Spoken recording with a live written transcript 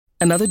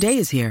Another day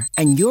is here,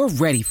 and you're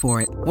ready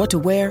for it. What to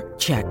wear?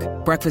 Check.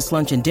 Breakfast,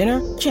 lunch, and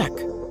dinner? Check.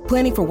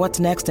 Planning for what's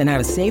next and how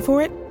to save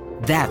for it?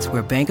 That's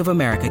where Bank of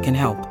America can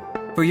help.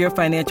 For your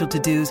financial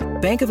to-dos,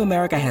 Bank of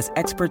America has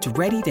experts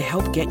ready to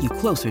help get you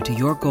closer to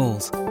your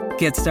goals.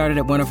 Get started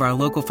at one of our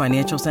local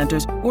financial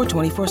centers or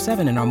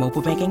 24/7 in our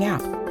mobile banking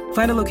app.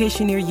 Find a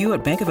location near you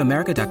at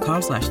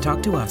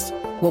bankofamerica.com/talktous.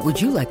 What would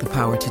you like the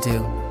power to do?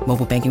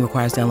 Mobile banking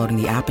requires downloading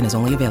the app and is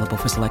only available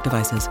for select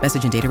devices.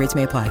 Message and data rates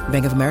may apply.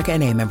 Bank of America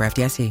N.A., member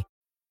FDIC.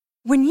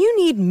 When you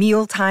need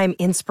mealtime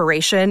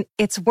inspiration,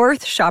 it's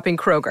worth shopping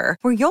Kroger,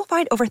 where you'll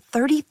find over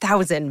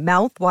 30,000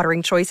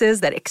 mouth-watering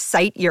choices that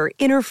excite your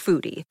inner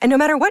foodie. And no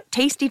matter what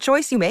tasty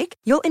choice you make,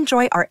 you'll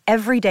enjoy our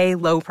everyday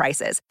low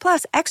prices,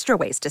 plus extra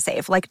ways to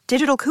save, like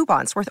digital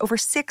coupons worth over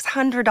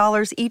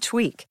 $600 each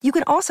week. You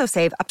can also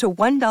save up to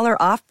 $1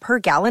 off per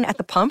gallon at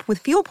the pump with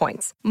fuel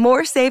points.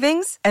 More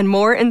savings and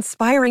more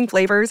inspiring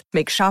flavors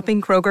make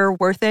shopping Kroger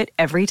worth it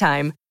every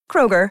time.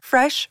 Kroger,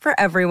 fresh for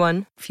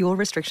everyone. Fuel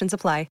restrictions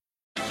apply.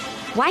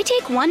 Why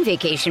take one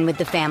vacation with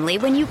the family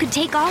when you could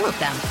take all of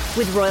them?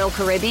 With Royal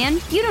Caribbean,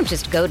 you don't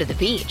just go to the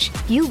beach.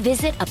 You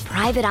visit a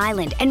private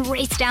island and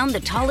race down the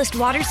tallest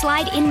water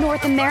slide in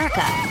North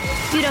America.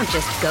 You don't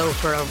just go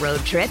for a road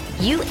trip.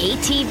 You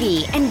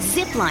ATV and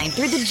zip line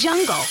through the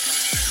jungle.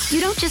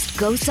 You don't just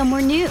go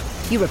somewhere new.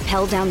 You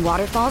rappel down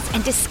waterfalls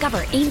and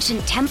discover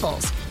ancient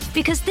temples.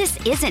 Because this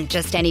isn't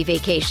just any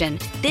vacation.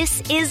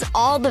 This is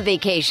all the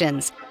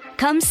vacations.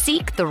 Come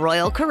seek the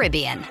Royal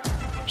Caribbean.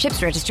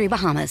 Ships Registry,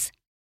 Bahamas.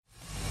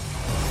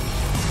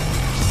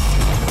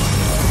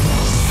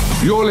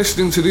 You're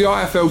listening to the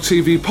IFL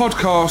TV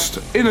podcast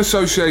in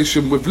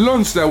association with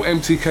Lonsdale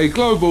MTK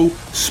Global,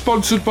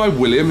 sponsored by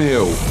William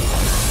Hill.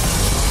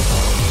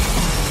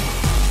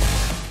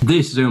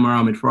 This is Umar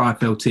Ahmed for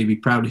IFL TV,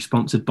 proudly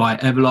sponsored by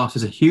Everlast.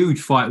 There's a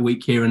huge fight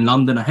week here in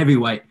London, a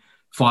heavyweight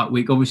fight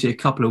week. Obviously, a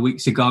couple of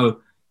weeks ago,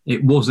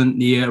 it wasn't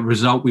the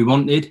result we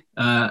wanted.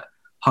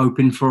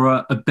 Hoping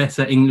for a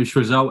better English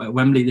result at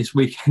Wembley this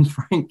weekend,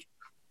 Frank.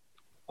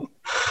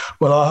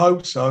 Well, I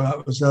hope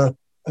so.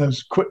 It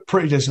was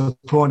pretty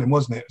disappointing,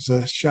 wasn't it? It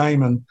was a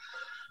shame, and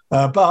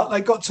but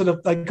they got to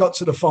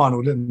the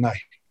final, didn't they?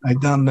 They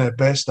done their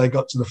best. They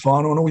got to the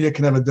final, and all you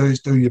can ever do is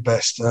do your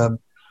best.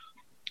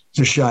 It's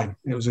a shame.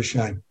 It was a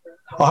shame.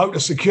 I hope the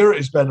security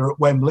is better at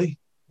Wembley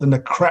than the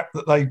crap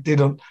that they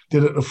did at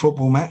the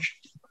football match.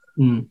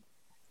 Mm.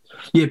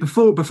 Yeah,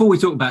 before we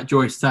talk about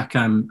Joyce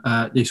Takam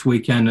this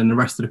weekend and the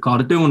rest of the card,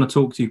 I do want to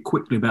talk to you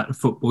quickly about the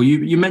football.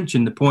 You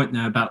mentioned the point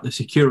there about the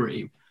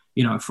security.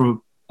 You know,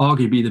 for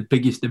arguably the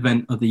biggest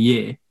event of the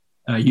year,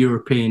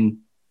 European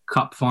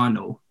Cup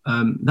final,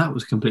 that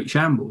was a complete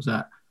shambles.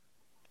 That.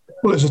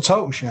 Well, it was a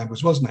total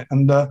shambles, wasn't it?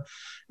 And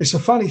it's a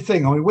funny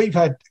thing. I mean, we've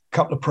had a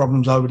couple of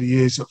problems over the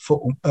years at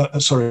football.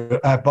 At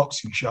our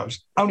boxing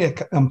shows. Only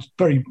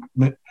very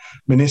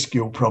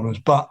minuscule problems,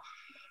 but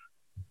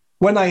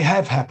when they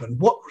have happened,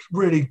 what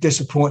really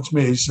disappoints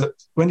me is that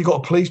when you've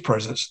got a police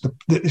presence,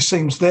 it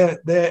seems their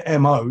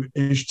MO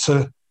is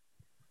to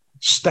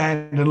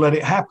stand and let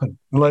it happen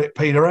and let it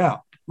peter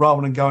out,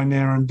 rather than going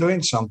there and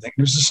doing something.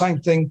 It was the same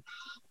thing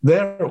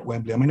there at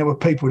Wembley. I mean, there were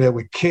people there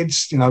with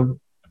kids, you know,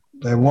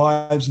 their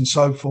wives and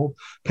so forth.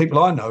 People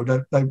I know,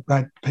 they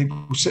had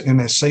people sitting in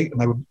their seat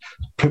and they were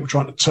people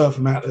trying to turf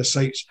them out of their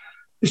seats.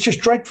 It's just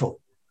dreadful.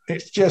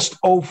 It's just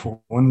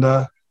awful. And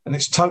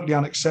it's totally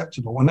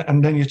unacceptable.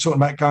 And then you're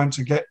talking about going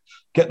to get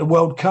the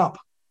World Cup.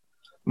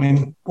 I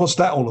mean, what's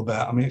that all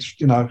about? I mean, it's,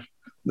 you know,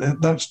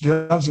 that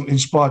doesn't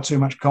inspire too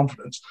much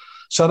confidence.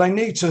 So they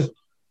need to,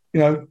 you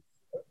know,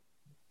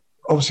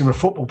 obviously from a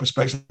football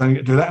perspective, they need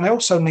to do that. And they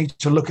also need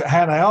to look at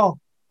how they are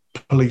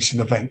policing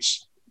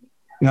events.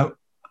 You know,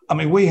 I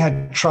mean, we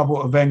had trouble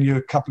at a venue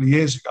a couple of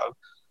years ago,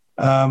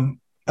 and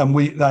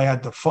they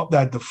had the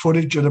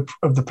footage of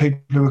the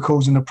people who were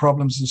causing the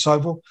problems and so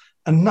forth,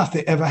 and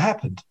nothing ever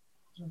happened.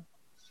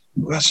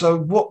 So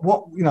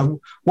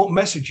what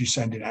message are you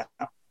sending out?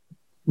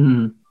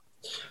 Mm.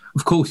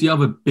 Of course, the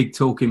other big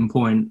talking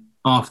point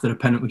after the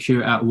penalty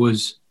shootout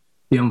was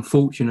the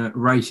unfortunate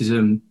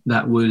racism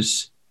that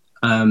was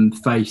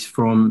faced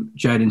from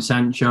Jadon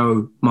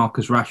Sancho,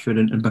 Marcus Rashford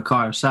and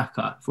Bukayo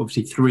Saka,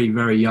 obviously three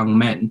very young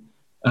men.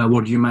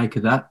 What do you make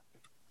of that?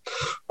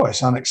 Well,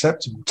 it's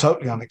unacceptable,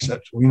 totally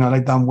unacceptable. You know,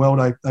 they've done well.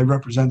 They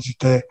represented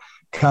their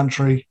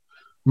country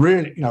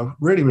really,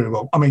 really, really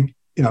well. I mean,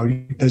 you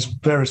know, there's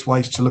various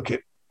ways to look at,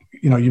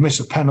 you know, you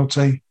miss a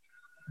penalty,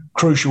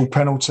 crucial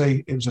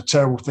penalty. It was a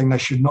terrible thing. They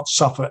should not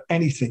suffer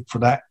anything for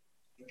that.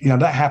 You know,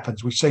 that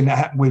happens. We've seen that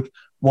happen with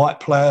white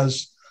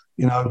players,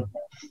 you know,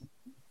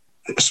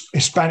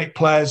 Hispanic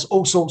players,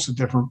 all sorts of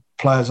different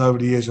players over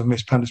the years have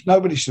missed penalties.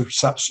 Nobody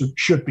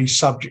should be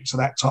subject to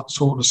that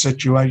sort of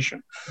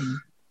situation. Mm.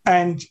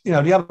 And, you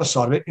know, the other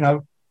side of it, you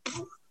know,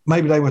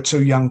 maybe they were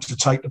too young to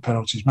take the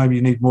penalties. Maybe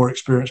you need more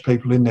experienced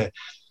people in there.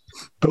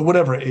 But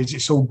whatever it is,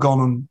 it's all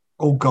gone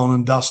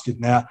and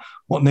dusted now.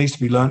 What needs to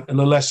be learnt are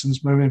the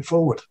lessons moving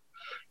forward.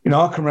 You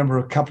know, I can remember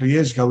a couple of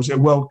years ago, was it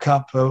a World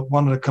Cup,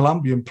 one of the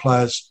Colombian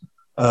players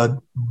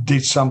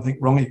did something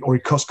wrong, or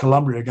he cost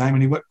Colombia a game,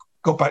 and he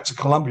got back to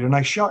Colombia and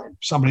they shot him.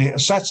 Somebody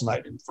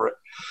assassinated him for it.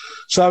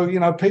 So,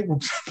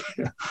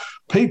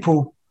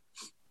 people,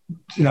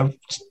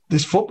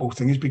 this football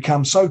thing has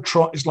become so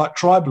it's like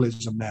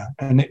tribalism now,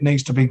 and it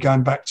needs to be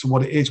going back to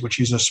what it is, which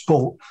is a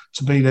sport,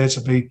 to be there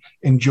to be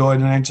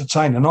enjoyed and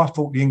entertained. And I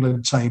thought the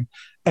England team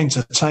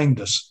entertained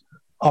us.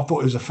 I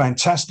thought it was a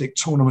fantastic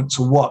tournament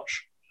to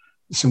watch.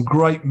 Some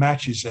great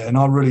matches there, and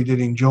I really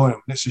did enjoy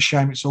them. And it's a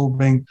shame it's all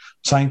being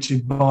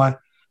tainted by,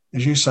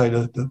 as you say,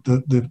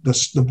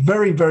 the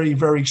very, very,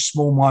 very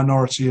small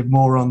minority of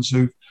morons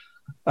who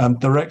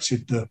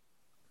directed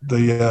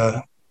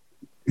their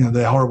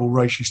horrible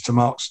racist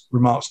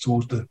remarks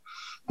towards the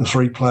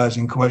three players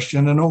in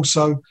question, and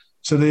also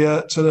to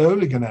the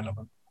hooligan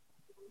element.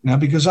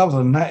 Because other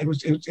than that,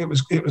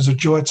 it was a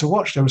joy to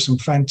watch. There were some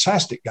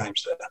fantastic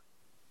games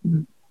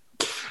there.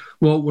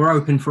 Well, we're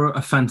hoping for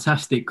a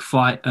fantastic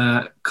fight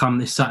come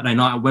this Saturday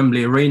night at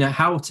Wembley Arena.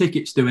 How are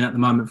tickets doing at the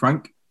moment,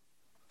 Frank?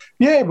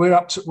 Yeah, we're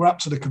up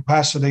to the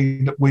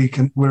capacity that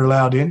we're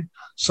allowed in.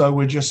 So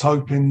we're just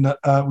hoping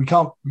that we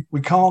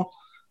can't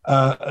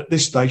at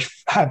this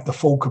stage have the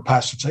full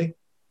capacity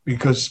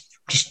because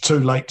just too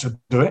late to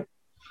do it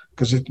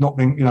because it's not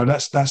been,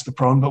 that's the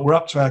problem. But we're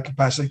up to our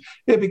capacity.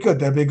 It'll be good.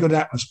 There'll be a good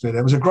atmosphere.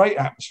 There was a great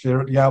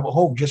atmosphere at the Albert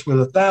Hall, just with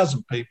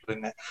 1,000 people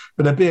in there.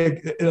 But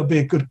it'll be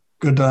a good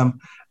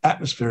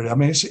atmosphere. I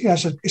mean,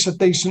 it's a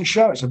decent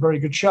show. It's a very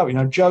good show.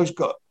 Joe's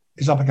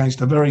is up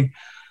against a very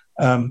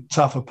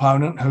tough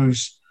opponent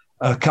who's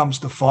comes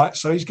to fight.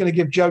 So he's going to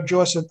give Joe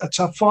Joyce a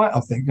tough fight,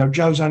 I think.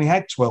 Joe's only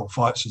had 12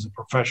 fights as a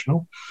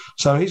professional,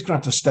 so he's going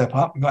to have to step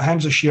up. We've got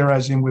Hamza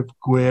Shiraz in with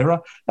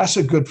Guerra. That's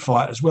a good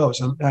fight as well.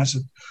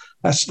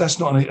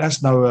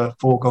 That's no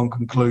foregone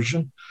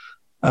conclusion.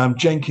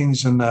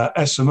 Jenkins and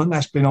Esserman,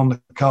 that's been on the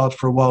card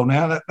for a while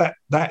now.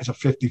 That is a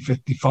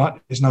 50-50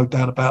 fight. There's no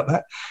doubt about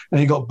that.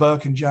 And you got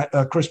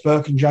Chris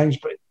Burke and James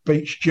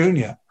Beach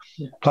Jr.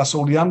 Plus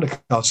all the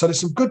undercards. So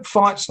there's some good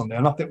fights on there,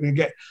 and I think we can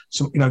get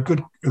some, a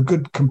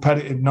good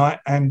competitive night,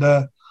 and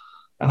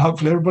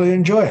hopefully everybody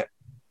enjoy it.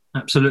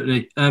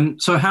 Absolutely.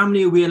 So how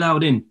many are we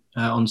allowed in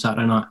on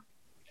Saturday night?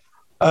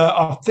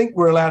 I think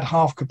we're allowed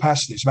half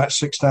capacity. It's about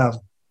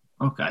 6,000.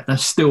 Okay,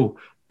 that's still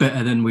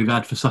better than we've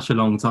had for such a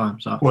long time.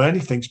 So well,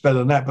 anything's better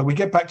than that. But we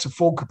get back to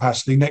full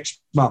capacity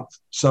next month.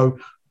 So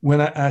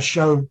when our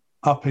show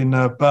up in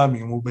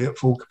Birmingham will be at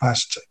full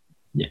capacity.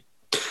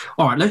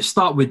 All right, let's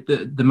start with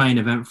the main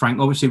event, Frank.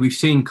 Obviously, we've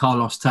seen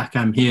Carlos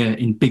Takam here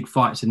in big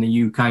fights in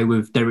the UK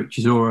with Derek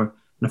Chisora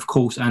and, of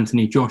course,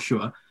 Anthony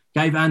Joshua.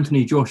 Gave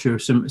Anthony Joshua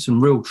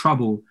some real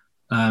trouble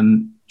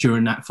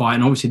during that fight,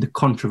 and obviously the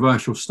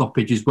controversial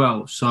stoppage as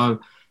well.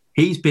 So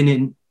he's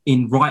been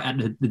in right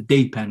at the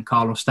deep end,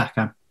 Carlos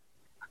Takam.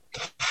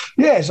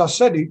 Yeah, as I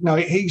said,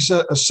 he's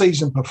a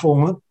seasoned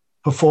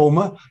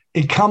performer.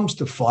 He comes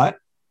to fight.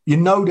 You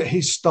know that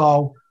his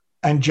style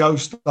and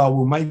Joe's style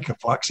will make a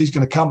fight because he's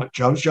going to come at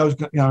Joe's. Joe's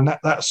going, and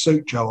that'll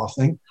suit Joe, I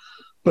think.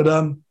 But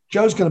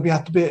Joe's going to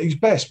have to be at his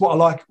best.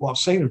 What I've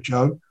seen of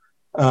Joe,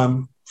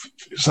 some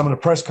of the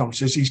press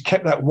conferences, he's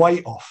kept that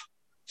weight off,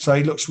 so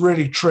he looks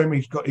really trim.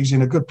 He's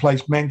in a good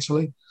place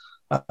mentally,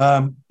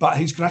 but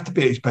he's going to have to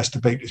be at his best to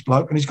beat this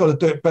bloke, and he's got to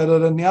do it better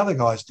than the other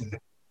guys did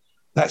it.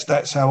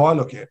 That's how I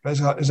look at it.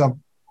 As I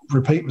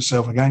repeat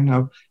myself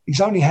again, he's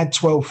only had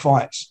 12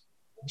 fights,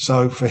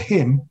 so for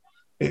him,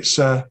 it's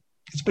a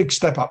big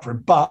step up for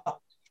him, but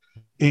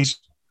he's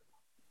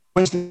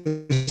wins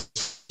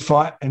this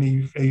fight and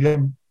he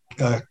then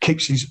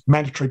keeps his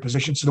mandatory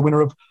position to the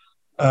winner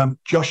of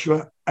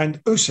Joshua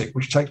and Usyk,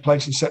 which takes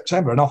place in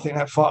September. And I think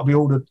that fight will be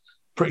ordered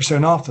pretty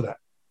soon after that.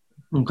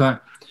 Okay.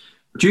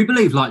 Do you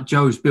believe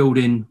Joe's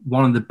building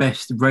one of the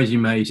best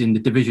resumes in the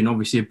division?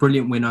 Obviously, a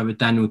brilliant win over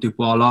Daniel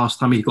Dubois last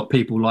time. He's got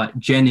people like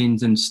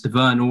Jennings and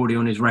Stavern already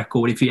on his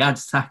record. If he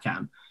adds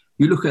Takam,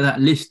 you look at that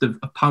list of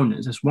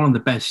opponents, that's one of the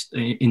best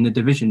in the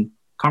division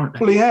currently.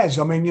 Well, he has.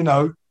 I mean,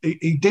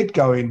 he did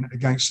go in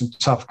against some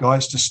tough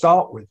guys to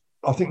start with.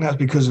 I think that's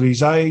because of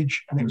his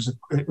age, and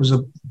it was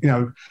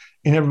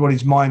in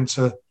everybody's mind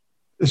this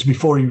is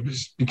before he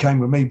became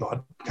with me,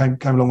 but came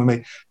along with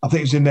me. I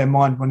think it was in their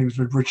mind when he was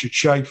with Richard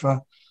Schaefer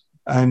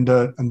and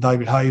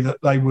David Hay that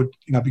they would,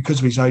 because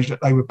of his age,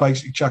 that they would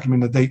basically chuck him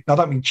in the deep. I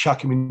don't mean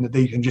chuck him in the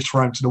deep and just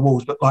throw him to the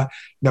walls, but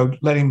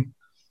let him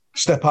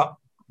step up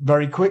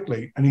very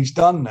quickly, and he's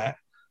done that.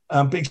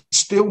 But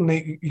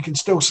you can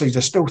still see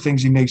there's still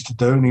things he needs to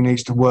do and he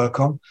needs to work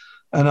on.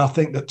 And I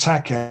think that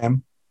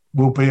Takam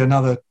will be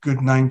another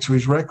good name to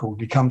his record.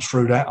 He comes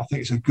through that. I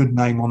think it's a good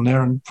name on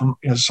there. And from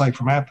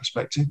our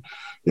perspective,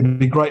 it'd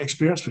be a great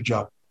experience for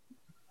Joe.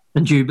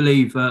 And do you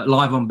believe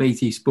live on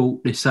BT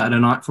Sport this Saturday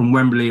night from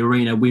Wembley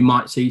Arena, we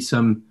might see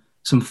some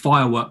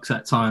fireworks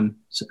at times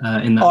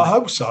in that? I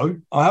hope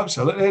so.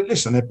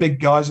 Listen, they're big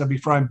guys. They'll be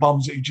throwing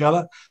bombs at each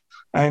other.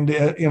 And,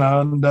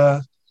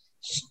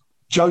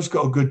 Joe's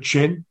got a good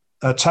chin.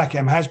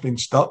 Takam has been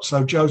stopped,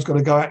 so Joe's got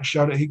to go out and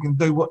show that he can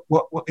do what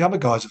the other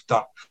guys have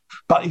done.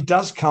 But he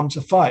does come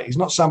to fight. He's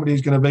not somebody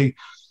who's going to be,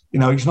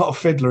 he's not a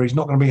fiddler. He's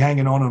not going to be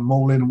hanging on and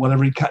mauling and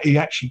whatever. He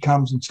actually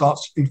comes and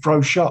he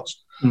throws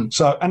shots.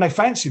 So, and they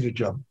fancy the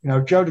job. You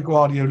know, Joe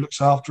DeGuardia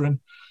looks after him,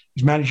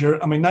 his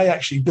manager. I mean, they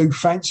actually do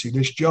fancy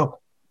this job.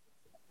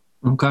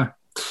 Okay.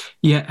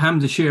 Yeah,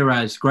 Hamza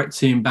Shiraz, great to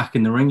see him back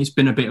in the ring. It's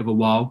been a bit of a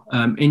while.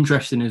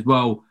 Interesting as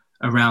well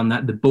around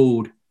that the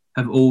board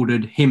have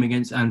ordered him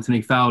against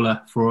Anthony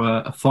Fowler for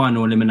a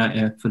final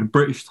eliminator for the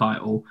British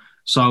title.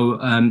 So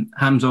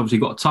Hamza obviously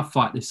got a tough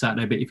fight this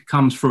Saturday, but if he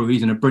comes through,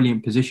 he's in a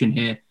brilliant position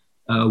here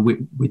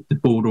with the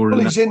board order.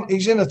 Well,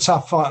 he's in a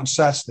tough fight on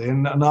Saturday,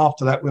 and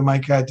after that, we'll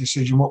make our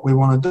decision what we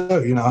want to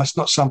do. You know, it's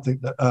not something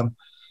that,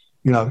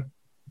 you know,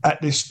 at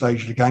this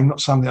stage of the game,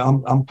 not something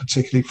I'm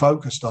particularly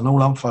focused on.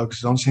 All I'm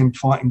focused on is him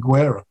fighting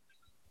Guerra.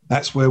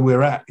 That's where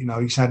we're at. You know,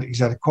 he's been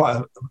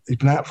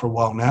out for a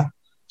while now.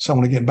 So I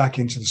want to get him back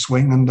into the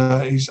swing, and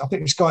he's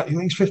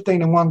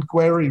 15-1.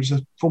 Guerra, he was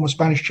a former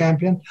Spanish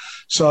champion.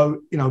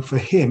 So you know, for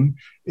him,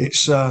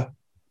 it's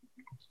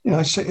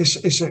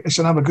it's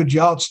another good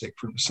yardstick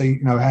for him to see,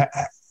 you know,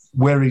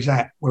 where he's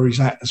at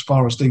as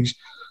far as these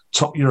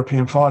top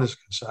European fighters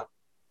are concerned.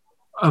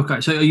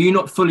 Okay, so are you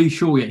not fully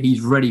sure yet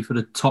he's ready for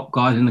the top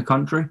guys in the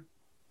country?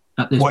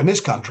 In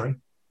this country?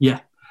 Yeah.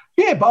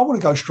 Yeah, but I want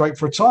to go straight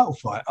for a title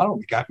fight. I don't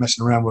want to be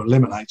messing around with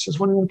eliminators.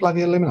 What do you want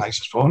bloody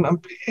eliminators for?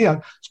 And you know,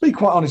 to be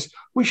quite honest,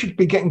 we should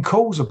be getting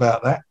calls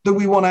about that. Do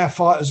we want our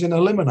fighters in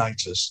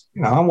eliminators?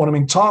 You know, I want them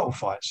in title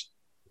fights.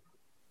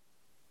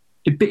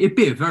 It'd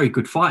be a very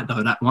good fight,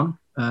 though, that one,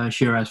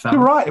 Shiraz Fowler.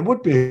 You're right, it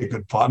would be a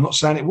good fight. I'm not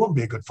saying it wouldn't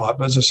be a good fight,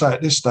 but as I say,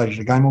 at this stage of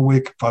the game, all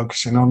we're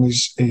focusing on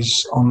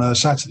is on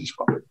Saturday's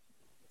fight.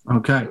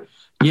 Okay.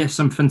 Yes,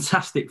 some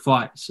fantastic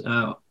fights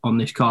on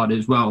this card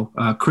as well.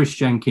 Chris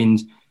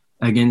Jenkins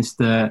against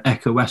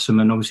Echo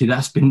Esserman. Obviously,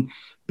 that's been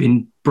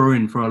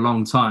brewing for a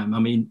long time. I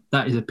mean,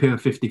 that is a pure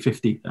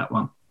 50-50, that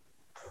one.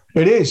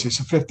 It is. It's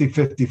a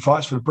 50-50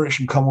 fight for the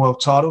British and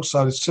Commonwealth title,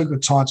 so there's two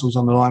good titles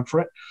on the line for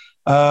it.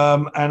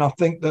 And I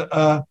think that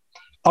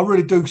I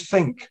really do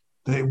think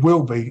that it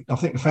will be. I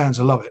think the fans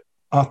will love it.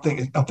 I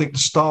think the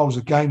styles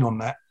again on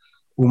that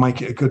will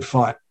make it a good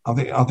fight. I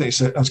think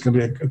that's going to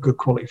be a good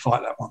quality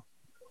fight, that one.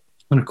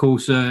 And of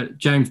course,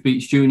 James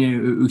Beach Jr.,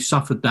 who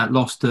suffered that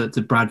loss to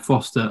Brad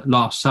Foster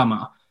last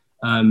summer,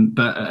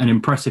 but an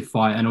impressive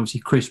fight. And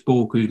obviously Chris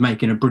Bork, who's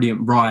making a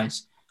brilliant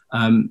rise.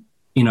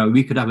 You know,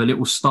 we could have a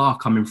little star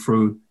coming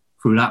through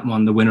that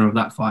one, the winner of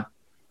that fight.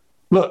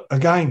 Look,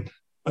 again,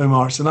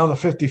 Umar, it's another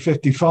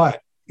 50-50 fight.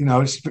 You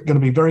know, it's going to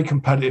be very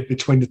competitive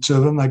between the two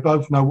of them. They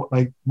both know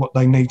what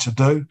they need to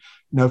do.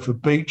 You know, for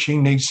Beach, he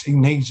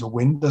needs a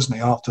win, doesn't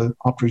he? After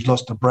he's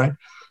lost to Brad,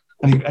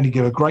 and he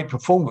gave a great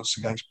performance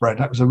against Brad.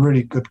 That was a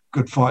really good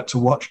fight to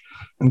watch.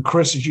 And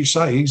Chris, as you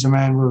say, he's a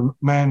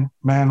man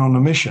on a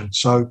mission,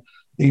 so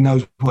he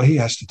knows what he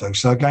has to do.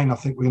 So again, I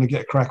think we're going to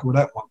get a cracker with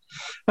that one.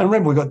 And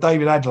remember, we've got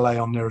David Adelaide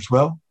on there as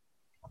well.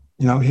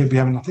 You know, he'll be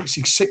having, I think it's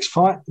his sixth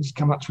fight. He's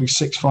coming up to his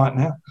sixth fight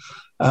now.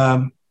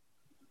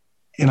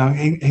 You know,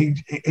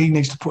 he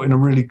needs to put in a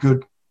really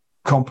good,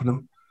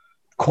 competent,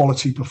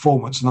 quality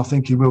performance, and I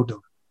think he will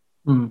do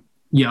it.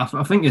 Yeah,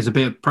 I think there's a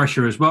bit of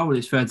pressure as well,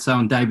 it's fair to say,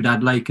 on David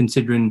Adelaide,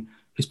 considering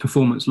his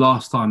performance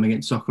last time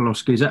against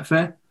Sokolowski. Is that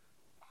fair?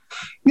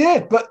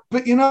 Yeah, but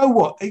you know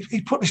what?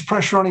 He put this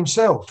pressure on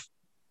himself.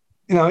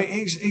 You know,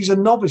 he's a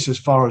novice as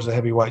far as the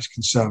heavyweight's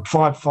concerned.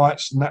 5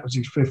 fights, and that was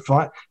his 5th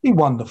fight. He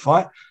won the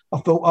fight. I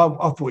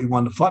thought he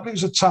won the fight, but it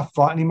was a tough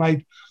fight, and he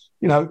made,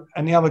 you know,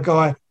 and the other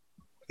guy,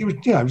 he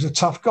was a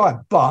tough guy.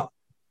 But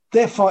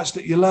they're fights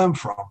that you learn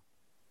from.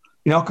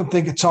 You know, I can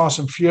think of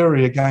Tyson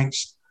Fury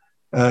against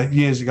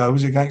years ago. It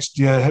was against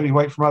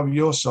heavyweight from over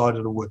your side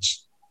of the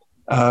woods.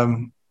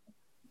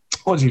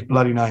 What's his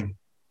bloody name?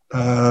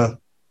 John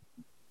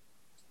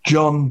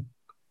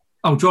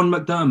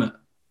McDermott.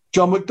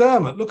 John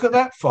McDermott. Look at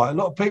that fight. A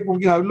lot of people,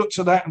 you know, looked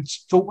at that and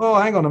thought, "Oh,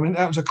 hang on a minute,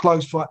 that was a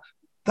close fight."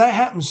 That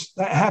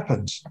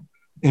happens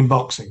in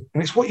boxing,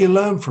 and it's what you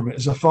learn from it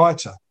as a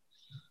fighter.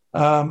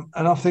 And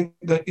I think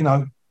that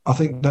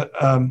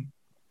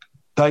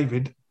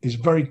David is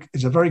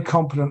a very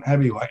competent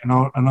heavyweight,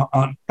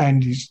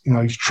 and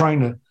his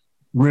trainer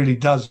really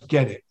does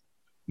get it.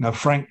 You know,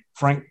 Frank,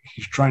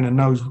 his trainer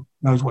knows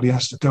what he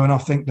has to do, and I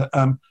think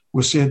that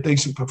we'll see a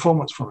decent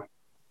performance from him.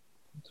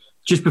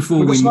 Just before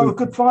we've got some other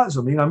good fighters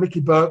on. You know, Mickey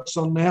Burke's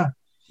on there.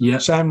 Yeah,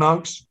 Sam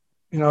Noakes.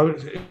 You know,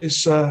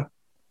 it's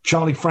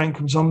Charlie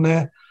Frankham's on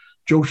there.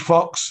 George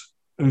Fox,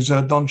 who's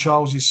Don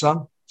Charles'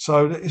 son.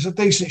 So it's a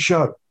decent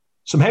show.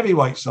 Some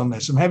heavyweights on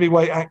there. Some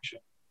heavyweight action.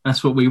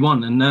 That's what we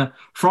want. And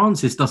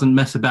Francis doesn't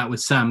mess about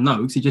with Sam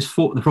Noakes. He just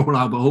fought the Royal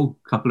Albert Hall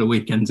a couple of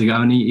weekends ago,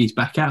 and he's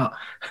back out.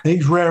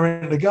 He's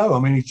raring to go. I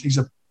mean, he's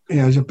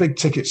a big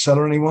ticket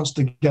seller, and he wants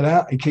to get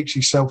out. He keeps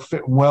himself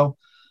fit and well,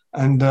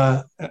 and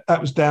that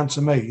was down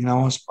to me. You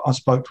know, I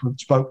spoke with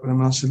him,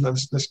 and I said,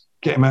 let's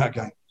get him out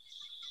again,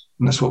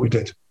 and that's what we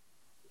did.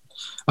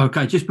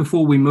 Okay, just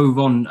before we move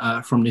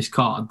on from this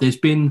card, there's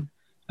been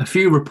a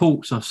few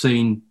reports I've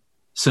seen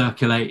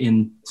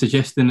circulating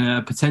suggesting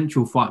a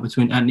potential fight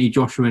between Anthony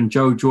Joshua and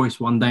Joe Joyce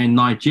one day in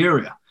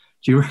Nigeria.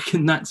 Do you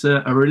reckon that's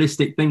a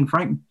realistic thing,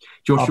 Frank?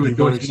 Joshua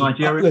Joyce in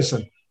Nigeria?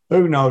 Listen,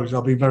 who knows?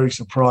 I'll be very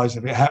surprised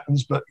if it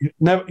happens, but you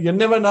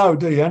never know,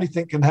 do you?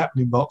 Anything can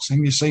happen in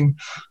boxing. You've seen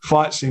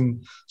fights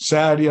in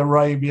Saudi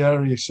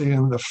Arabia, you see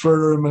them in the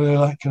Furum,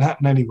 and it can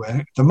happen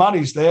anywhere. If the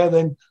money's there,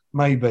 then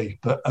maybe.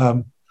 But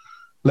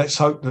let's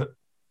hope that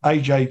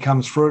AJ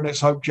comes through.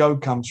 Let's hope Joe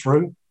comes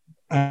through,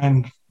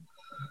 and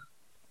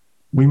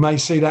we may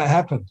see that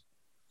happen.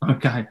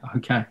 Okay.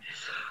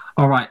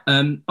 All right.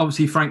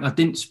 Obviously, Frank, I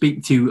didn't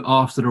speak to you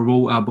after the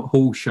Royal Albert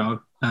Hall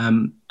show,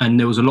 and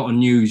there was a lot of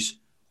news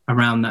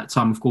around that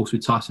time, of course,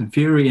 with Tyson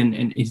Fury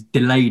and his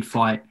delayed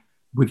fight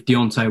with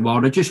Deontay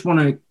Wilder. I just want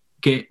to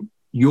get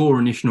your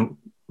initial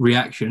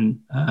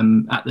reaction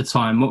at the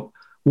time. What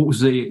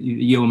was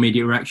your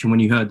immediate reaction when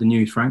you heard the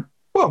news, Frank?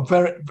 Well,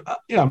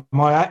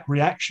 my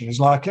reaction is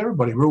like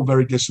everybody. We're all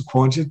very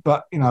disappointed,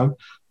 but,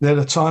 they're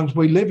the times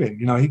we live in.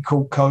 He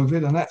caught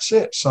COVID and that's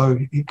it. So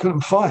he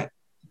couldn't fight.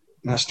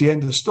 And that's the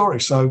end of the story.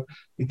 So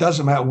it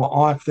doesn't matter what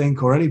I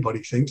think or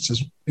anybody thinks.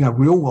 We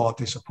all are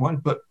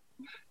disappointed, but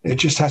it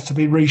just has to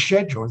be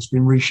rescheduled. It's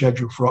been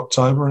rescheduled for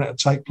October and it'll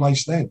take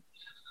place then.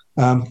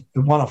 The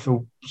one I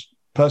feel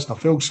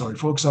sorry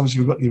for, because obviously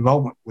we've got the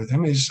involvement with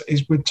him, is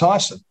with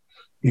Tyson,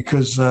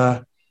 because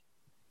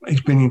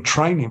he's been in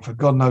training for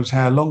God knows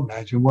how long now.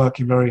 He's been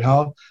working very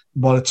hard.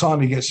 By the time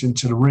he gets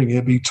into the ring,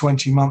 it'll be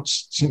 20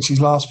 months since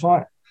his last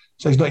fight.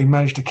 So he's not even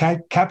managed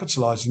to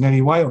capitalise in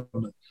any way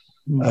on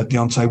the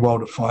Deontay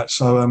Wilder fight.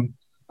 So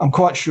I'm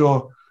quite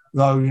sure,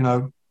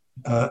 though,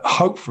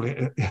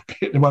 hopefully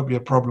there won't be a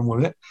problem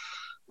with it.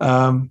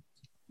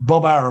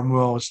 Bob Arum, who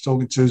I was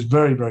talking to, is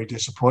very, very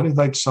disappointed.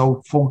 They'd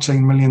sold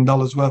 $14 million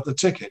worth of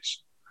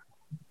tickets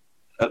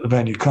at the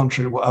venue,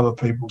 contrary to what other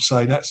people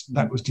say.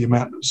 That was the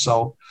amount that was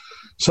sold.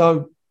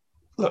 So,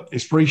 look,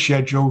 it's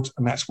rescheduled,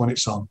 and that's when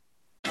it's on.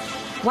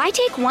 Why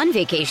take one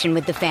vacation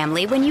with the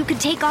family when you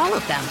could take all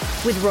of them?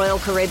 With Royal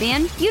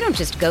Caribbean, you don't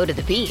just go to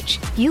the beach.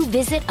 You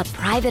visit a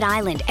private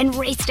island and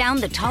race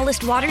down the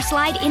tallest water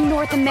slide in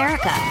North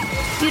America.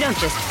 You don't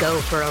just go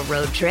for a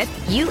road trip.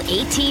 You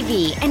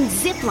ATV and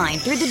zip line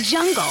through the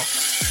jungle.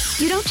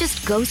 You don't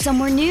just go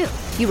somewhere new.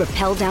 You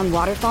rappel down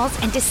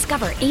waterfalls and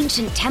discover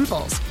ancient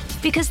temples.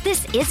 Because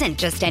this isn't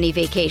just any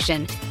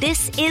vacation.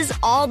 This is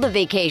all the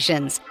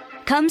vacations.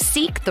 Come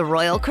seek the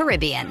Royal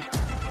Caribbean.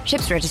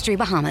 Ships Registry,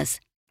 Bahamas.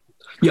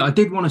 Yeah, I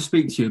did want to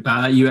speak to you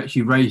about that. You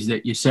actually raised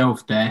it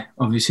yourself there.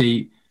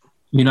 Obviously,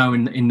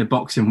 in the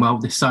boxing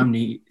world, there's so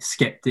many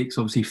skeptics.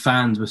 Obviously,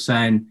 fans were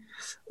saying,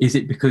 is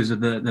it because of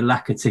the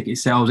lack of ticket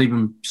sales?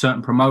 Even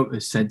certain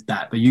promoters said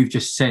that. But you've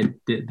just said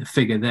the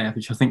figure there,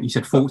 which I think you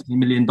said $40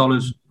 million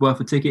worth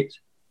of tickets.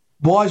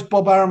 Why is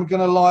Bob Arum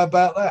going to lie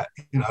about that?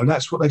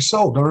 That's what they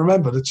sold. I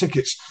remember the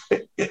tickets.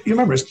 You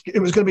remember, it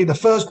was going to be the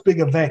first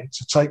big event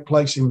to take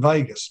place in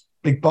Vegas,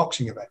 big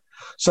boxing event.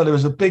 So there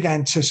was a big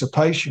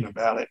anticipation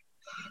about it.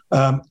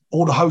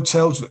 All the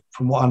hotels,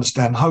 from what I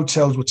understand,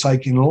 hotels were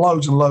taking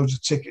loads and loads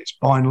of tickets,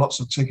 buying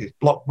lots of tickets,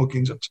 block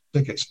bookings of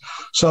tickets.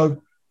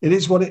 So it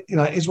is what it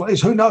is. What it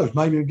is. Who knows?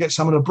 Maybe we'll get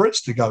some of the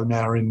Brits to go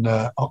now in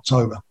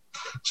October.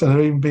 So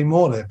there'll even be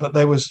more there. But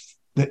there was,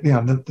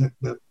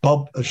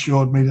 Bob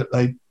assured me that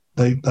they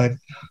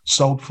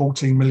sold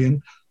 $14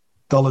 million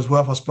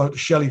worth. I spoke to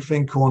Shelley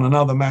Finkel on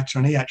another matter,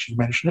 and he actually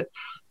mentioned it.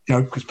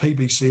 Because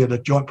PBC are the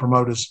joint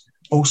promoters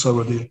also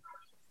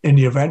in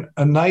the event,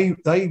 and they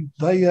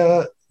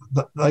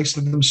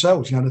said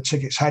themselves, the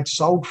tickets had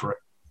sold for it.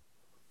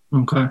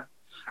 Okay.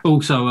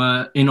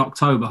 Also, in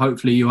October,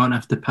 hopefully you won't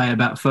have to pay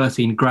about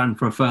 13 grand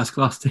for a first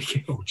class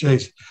ticket. Oh,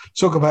 geez.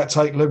 Talk about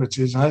take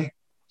liberties, eh?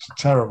 It's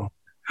terrible.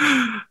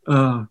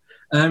 I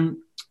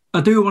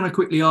do want to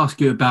quickly ask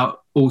you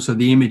about also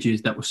the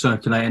images that were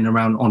circulating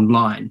around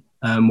online,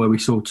 where we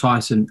saw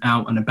Tyson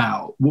out and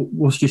about.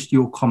 What's just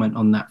your comment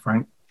on that,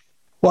 Frank?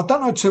 Well, I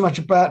don't know too much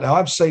about that.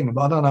 I've seen them,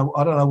 but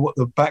I don't know what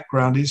the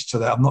background is to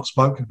that. I've not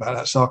spoken about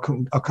that, so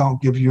I can't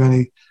give you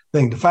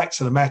anything. The fact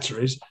of the matter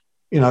is,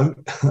 a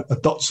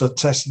doctor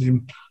tested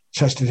him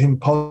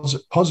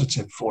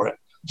positive for it.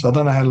 So I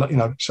don't know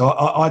how, so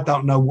I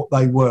don't know what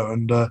they were.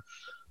 And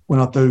when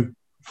I do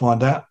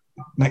find out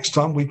next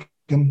time,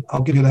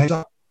 I'll give you the heads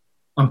up.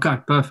 Okay,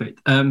 perfect.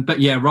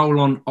 But yeah, roll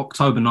on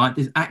October 9th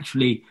is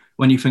actually,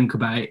 when you think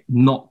about it,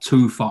 not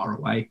too far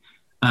away.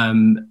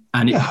 And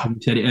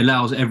it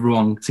allows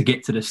everyone to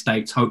get to the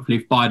States, hopefully,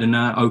 if Biden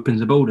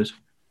opens the borders.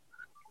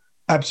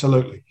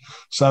 Absolutely.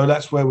 So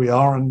that's where we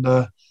are. And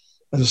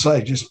as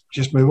I say,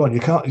 just move on. You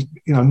can't,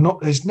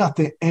 there's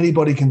nothing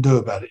anybody can do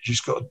about it. You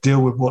just got to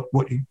deal with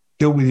what you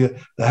deal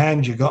with. The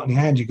hand you got, and the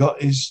hand you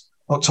got is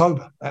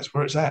October. That's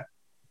where it's at.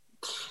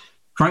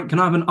 Frank, can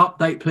I have an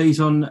update, please,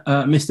 on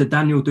Mr.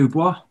 Daniel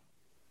Dubois?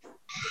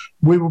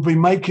 We will be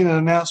making an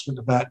announcement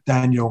about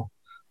Daniel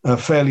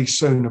fairly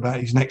soon about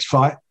his next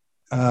fight.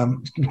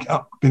 It's going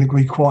to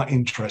be quite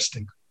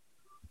interesting.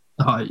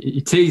 Oh,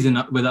 you're teasing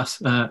up with us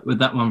with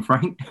that one,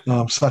 Frank.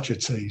 Oh, I'm such a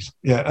tease.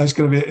 Yeah, it's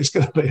going to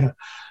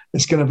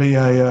be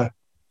a.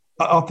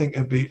 I think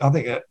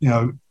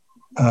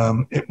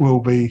it will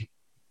be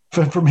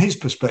from his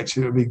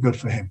perspective. It'll be good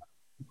for him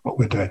what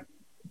we're doing.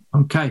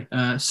 Okay.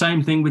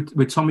 Same thing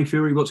with Tommy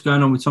Fury. What's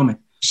going on with Tommy?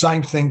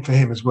 Same thing for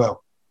him as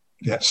well.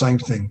 Yeah, same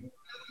thing.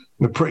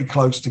 We're pretty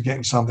close to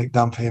getting something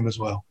done for him as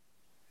well.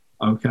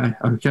 Okay.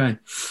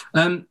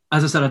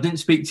 As I said, I didn't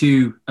speak to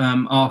you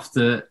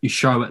after your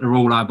show at the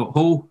Royal Albert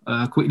Hall.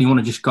 Quickly want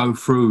to just go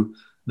through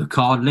the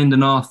card.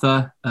 Lyndon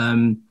Arthur,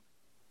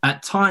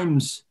 at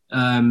times,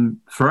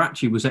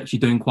 Ferracci was actually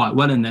doing quite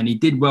well in there. And he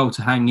did well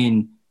to hang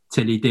in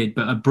till he did,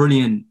 but a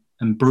brilliant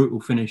and brutal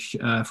finish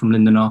from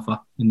Lyndon Arthur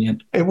in the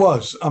end. It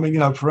was. I mean,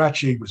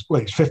 Ferracci was,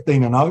 he's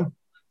 15-0.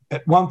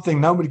 One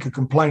thing nobody could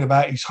complain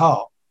about his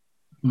heart.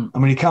 I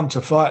mean, he come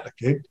to fight the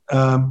kid.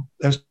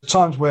 There's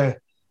times where,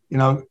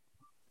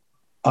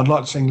 I'd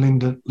like to see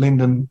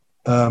Lyndon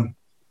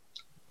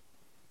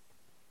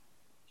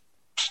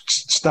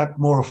stab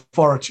more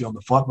authority on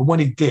the fight, but when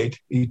he did,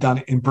 he done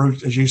it in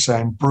brutal, as you say,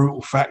 in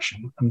brutal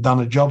fashion and done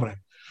a job on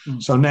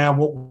him. So now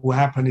what will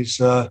happen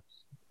is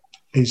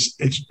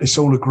it's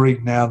all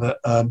agreed now that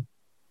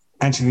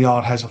Anthony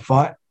Yard has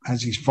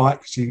his fight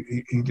because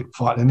he didn't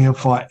fight, and he'll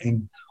fight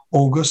in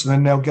August, and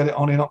then they'll get it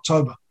on in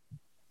October.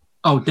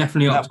 Oh,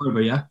 definitely October,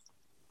 yeah.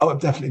 Oh, it'll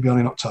definitely be on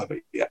in October,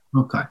 yeah.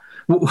 Okay.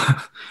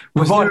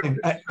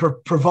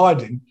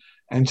 Providing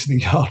Anthony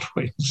Yard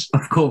wins.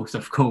 Of course.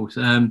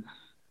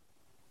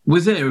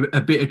 Was there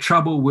a bit of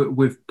trouble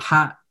with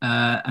Pat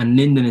and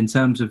Lyndon in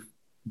terms of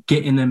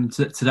getting them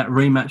to that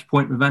rematch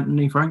point with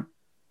Anthony, Frank?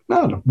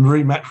 No, the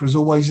rematch was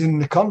always in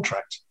the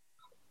contract.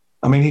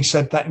 I mean, he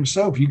said that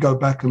himself. You go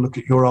back and look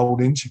at your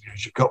old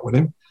interviews you've got with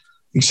him.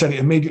 He said it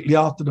immediately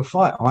after the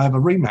fight. I have a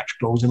rematch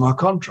clause in my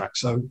contract.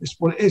 So it's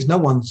what it is. No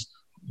one's...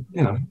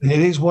 it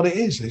is what it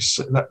is.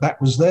 That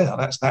was there.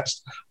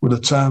 That's were the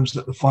terms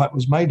that the fight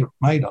was made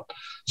on.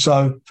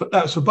 So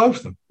that was for both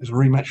of them. It's a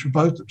rematch for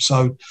both of them.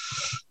 So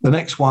the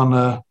next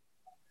one,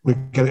 we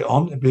get it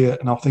on.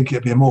 And I think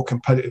it'd be a more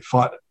competitive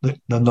fight than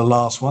the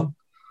last one.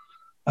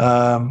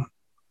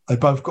 They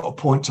both got a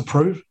point to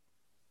prove,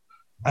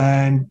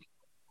 and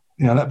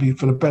that'd be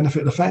for the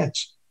benefit of the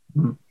fans.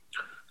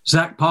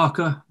 Zach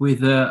Parker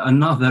with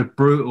another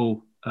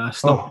brutal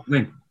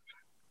win.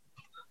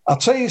 I'll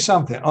tell you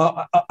something.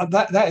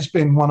 That has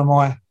been one of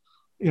my,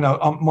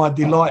 my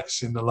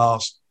delights in the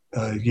last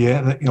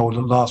year. The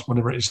last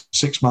whatever it is,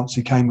 6 months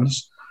he came with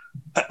us.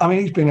 I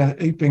mean,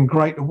 he's been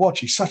great to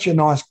watch. He's such a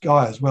nice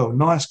guy as well.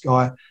 Nice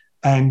guy,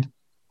 and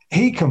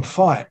he can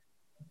fight.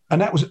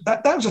 And that was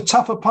a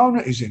tough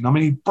opponent he's in. I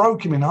mean, he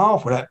broke him in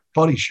half with that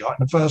body shot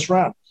in the first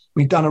round.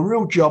 He's done a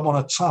real job on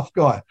a tough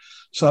guy.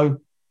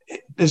 So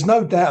there's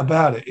no doubt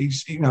about it.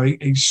 He's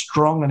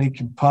strong and he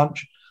can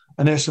punch.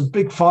 And there's some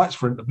big fights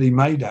for him to be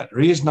made at.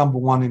 He is number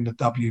one in the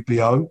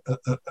WBO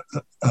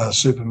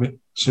super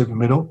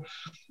middle.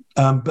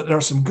 But there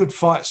are some good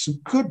fights,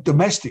 some good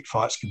domestic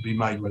fights can be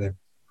made with him,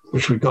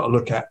 which we've got to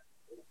look at.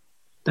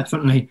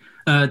 Definitely.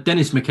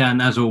 Dennis McCann,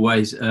 as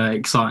always,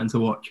 exciting to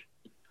watch.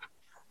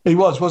 He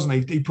was, wasn't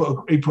he? He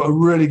put a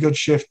really good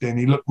shift in.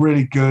 He looked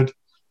really good,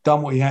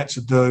 done what he had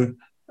to do.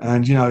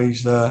 And,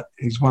 he's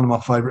one of my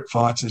favourite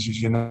fighters, as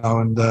you know,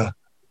 and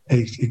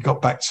he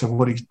got back to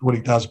what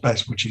he does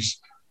best, which is,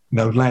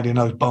 landing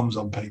those bombs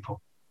on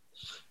people.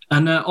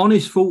 And on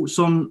his thoughts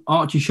on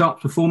Archie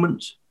Sharp's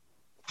performance?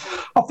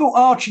 I thought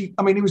Archie,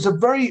 he was a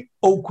very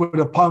awkward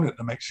opponent,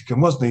 the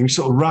Mexican, wasn't he? He was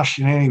sort of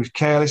rushing in. He was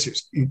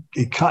careless.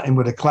 He cut him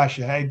with a clash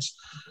of heads.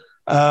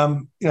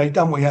 He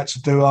done what he had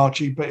to do,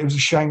 Archie, but it was a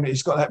shame that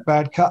he's got that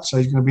bad cut, so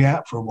he's going to be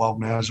out for a while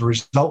now as a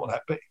result of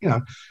that. But,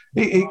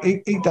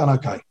 he done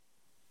okay.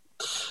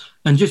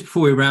 And just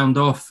before we round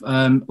off,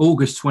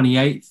 August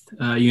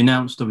 28th, you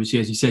announced, obviously,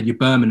 as you said, your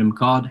Birmingham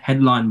card,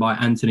 headlined by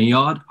Anthony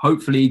Yard.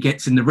 Hopefully he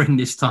gets in the ring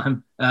this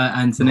time,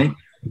 Anthony.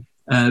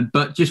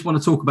 But just want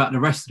to talk about the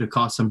rest of the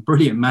card, some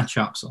brilliant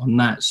matchups on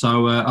that.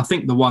 So I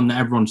think the one that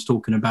everyone's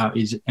talking about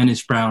is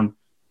Ennis Brown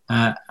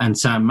and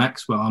Sam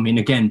Maxwell.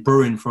 Again,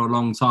 brewing for a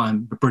long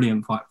time, a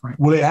brilliant fight, Frank.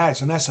 Well, it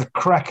has, and that's a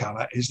cracker,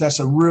 that is. That's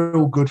a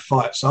real good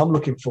fight. So I'm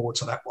looking forward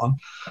to that one.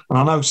 And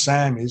I know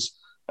Sam is.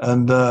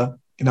 And,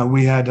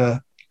 we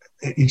had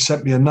he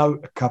sent me a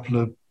note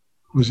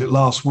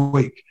last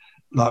week,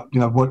 like,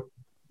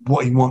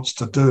 what he wants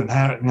to do and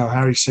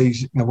how he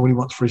sees, what he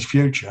wants for his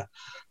future.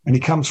 And he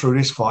comes through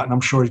this fight, and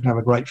I'm sure he's going to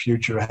have a great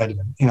future ahead of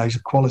him. He's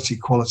a quality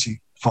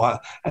fighter,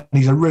 and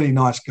he's a really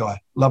nice guy,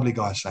 lovely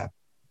guy, Sam.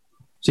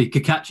 See,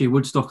 Kakachi,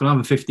 Woodstock,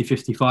 another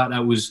 50-50 fight.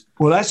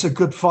 Well, that's a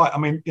good fight.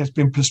 It's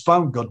been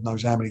postponed God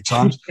knows how many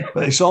times,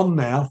 but it's on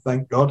now,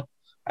 thank God.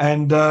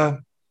 And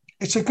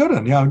it's a good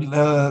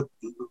one.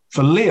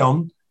 For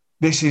Leon,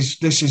 this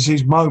is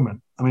his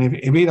moment.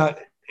 If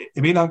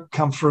he don't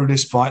come through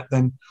this fight,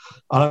 then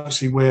I don't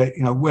see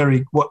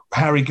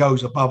how he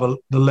goes above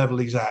the level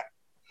he's at.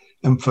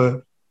 And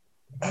for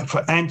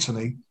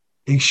Anthony,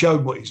 he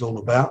showed what he's all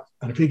about.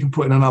 And if he can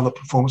put in another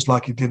performance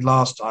like he did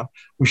last time,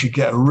 we should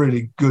get a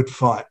really good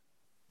fight.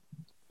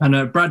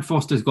 And Brad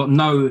Foster's got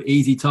no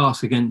easy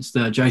task against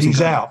Jason.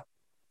 He's out.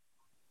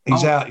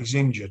 He's out. He's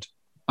injured.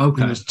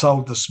 Okay. He was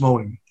told this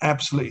morning.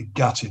 Absolutely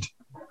gutted.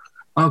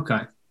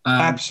 Okay.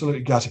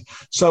 Absolutely gutted.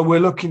 So we're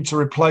looking to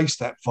replace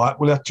that fight.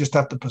 We'll just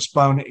have to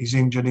postpone it. He's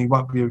injured. He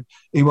won't be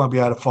able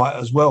to fight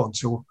as well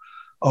until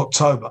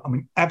October. I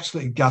mean,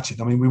 absolutely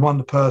gutted. I mean, we won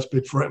the purse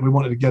bid for it and we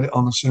wanted to get it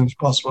on as soon as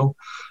possible.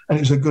 And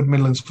it was a good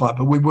Midlands fight.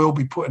 But we will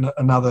be putting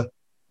another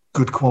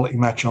good quality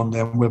match on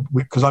there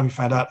because I only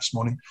found out this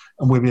morning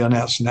and we'll be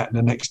announcing that in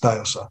the next day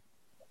or so.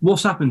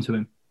 What's happened to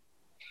him?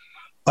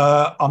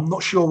 I'm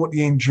not sure what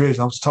the injury is.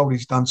 I was told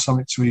he's done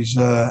something to his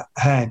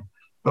hand,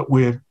 but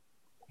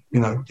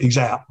he's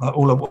out.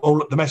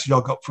 All the message I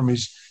got from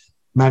his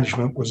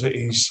management was that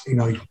he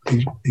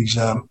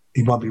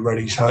won't be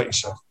ready. He's hurt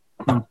himself.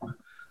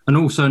 And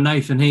also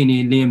Nathan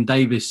Heaney and Liam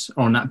Davis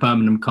are on that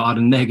Birmingham card,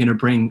 and they're going to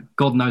bring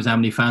God knows how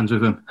many fans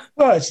with them.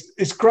 Well,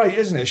 it's great,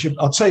 isn't it?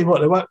 I'll tell you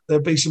what,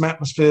 there'll be some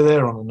atmosphere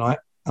there on the night.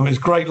 I mean, it was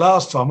great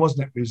last time,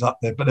 wasn't it? It was up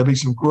there, but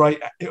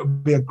it'll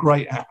be a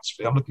great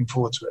atmosphere. I'm looking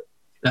forward to it.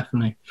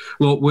 Definitely.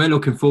 Well, we're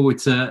looking forward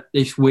to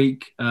this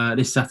week,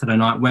 this Saturday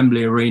night,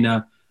 Wembley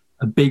Arena,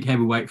 a big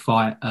heavyweight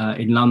fight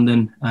in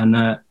London,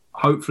 and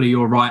hopefully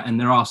you're right and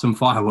there are some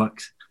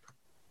fireworks.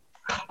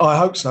 I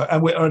hope so.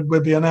 And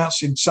we'll be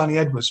announcing Sonny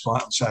Edwards'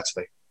 fight on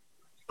Saturday.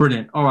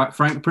 Brilliant. All right,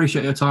 Frank,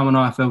 appreciate your time on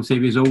IFL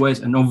TV as always.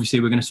 And obviously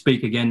we're going to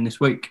speak again this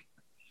week.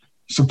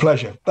 It's a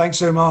pleasure. Thanks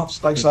so much.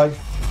 Stay safe.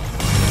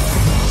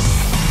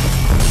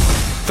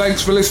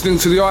 Thanks for listening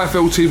to the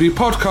IFL TV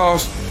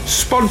podcast,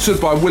 sponsored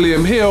by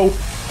William Hill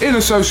in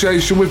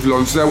association with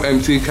Lonsdale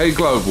MTK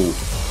Global.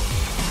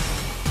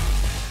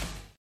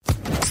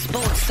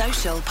 Sports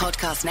Social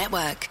Podcast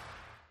Network.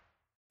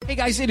 Hey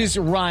guys, it is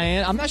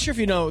Ryan. I'm not sure if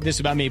you know this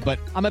about me, but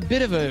I'm a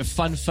bit of a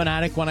fun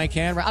fanatic when I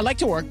can. I like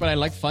to work, but I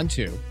like fun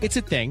too. It's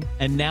a thing.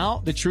 And now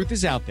the truth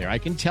is out there. I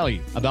can tell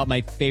you about my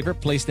favorite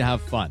place to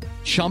have fun.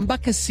 Chumba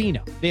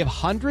Casino. They have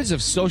hundreds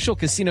of social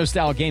casino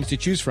style games to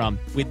choose from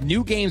with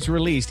new games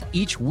released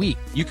each week.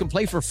 You can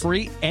play for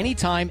free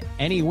anytime,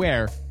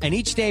 anywhere. And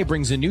each day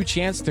brings a new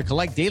chance to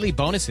collect daily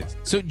bonuses.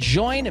 So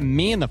join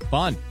me in the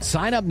fun.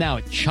 Sign up now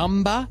at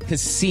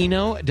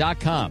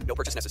ChumbaCasino.com. No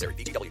purchase necessary.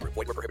 VGW Group.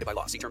 Void where prohibited by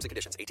law. See terms and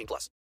conditions. 18+.